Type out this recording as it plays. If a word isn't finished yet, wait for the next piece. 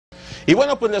Y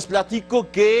bueno, pues les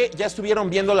platico que ya estuvieron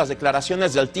viendo las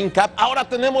declaraciones del Team Cap. Ahora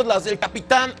tenemos las del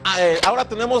Capitán, ahora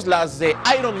tenemos las de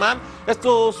Iron Man.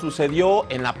 Esto sucedió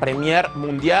en la Premier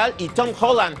Mundial y Tom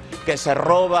Holland, que se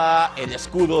roba el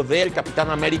escudo del Capitán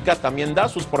América, también da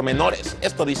sus pormenores.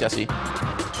 Esto dice así.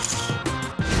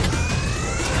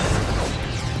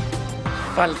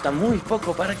 Falta muy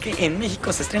poco para que en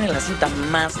México se estrene la cinta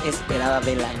más esperada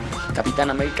del año, Capitán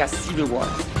América Civil War.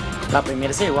 La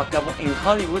premier se llevó a cabo en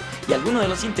Hollywood y algunos de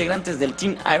los integrantes del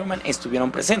Team Iron Man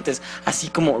estuvieron presentes, así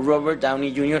como Robert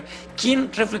Downey Jr., quien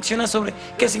reflexiona sobre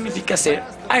qué significa ser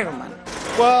Iron Man.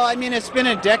 Well, I mean, it's been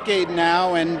a decade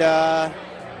now, and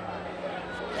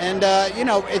you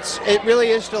know, it really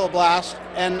is still a blast,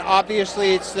 and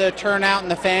obviously it's the turnout and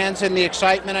the fans and the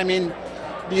excitement. I mean,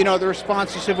 you know, the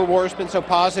response to Civil War has been so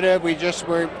positive.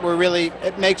 We're really,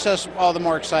 it makes us all the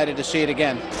more excited to see it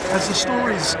again. As the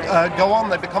stories go on,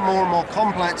 they become more and more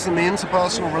complex, and the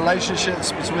interpersonal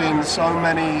relationships between so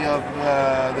many of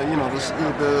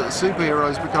the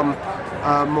superheroes become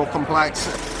more complex.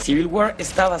 Civil War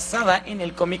está basada en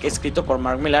el cómic escrito por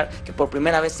Mark Millar, que por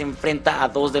primera vez se enfrenta a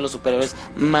dos de los superhéroes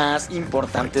más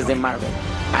importantes de Marvel,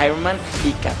 Iron Man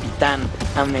y Capitán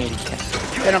América.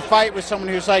 In a fight with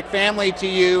someone who's like family to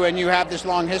you and you have this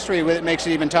long history with it, makes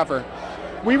it even tougher.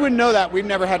 We wouldn't know that. We've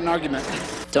never had an argument.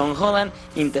 Tom Holland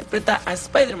interpreta a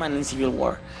Spider-Man en Civil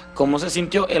War. ¿Cómo se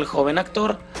sintió el joven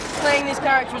actor? Playing this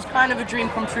character was kind of a dream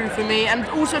come true for me, and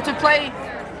also to play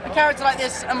a character like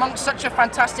this amongst such a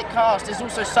fantastic cast is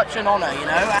also such an honor, you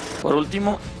know. Por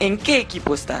último, ¿en qué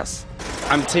equipo estás?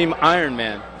 I'm Team Iron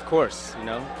Man, of course, you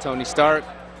know. Tony Stark,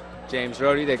 James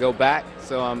Rhodey, they go back,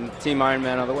 so I'm Team Iron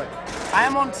Man all the way. I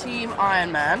am on Team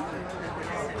Iron Man,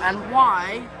 and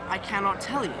why, I cannot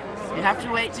tell you. You have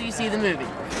to wait till you see the movie.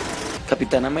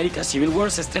 Capitán América Civil War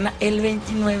se estrena el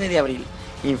 29 de abril,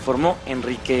 informó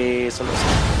Enrique Solórzano.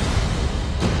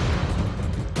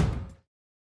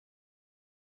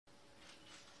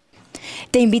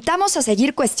 Te invitamos a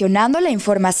seguir cuestionando la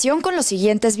información con los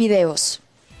siguientes videos.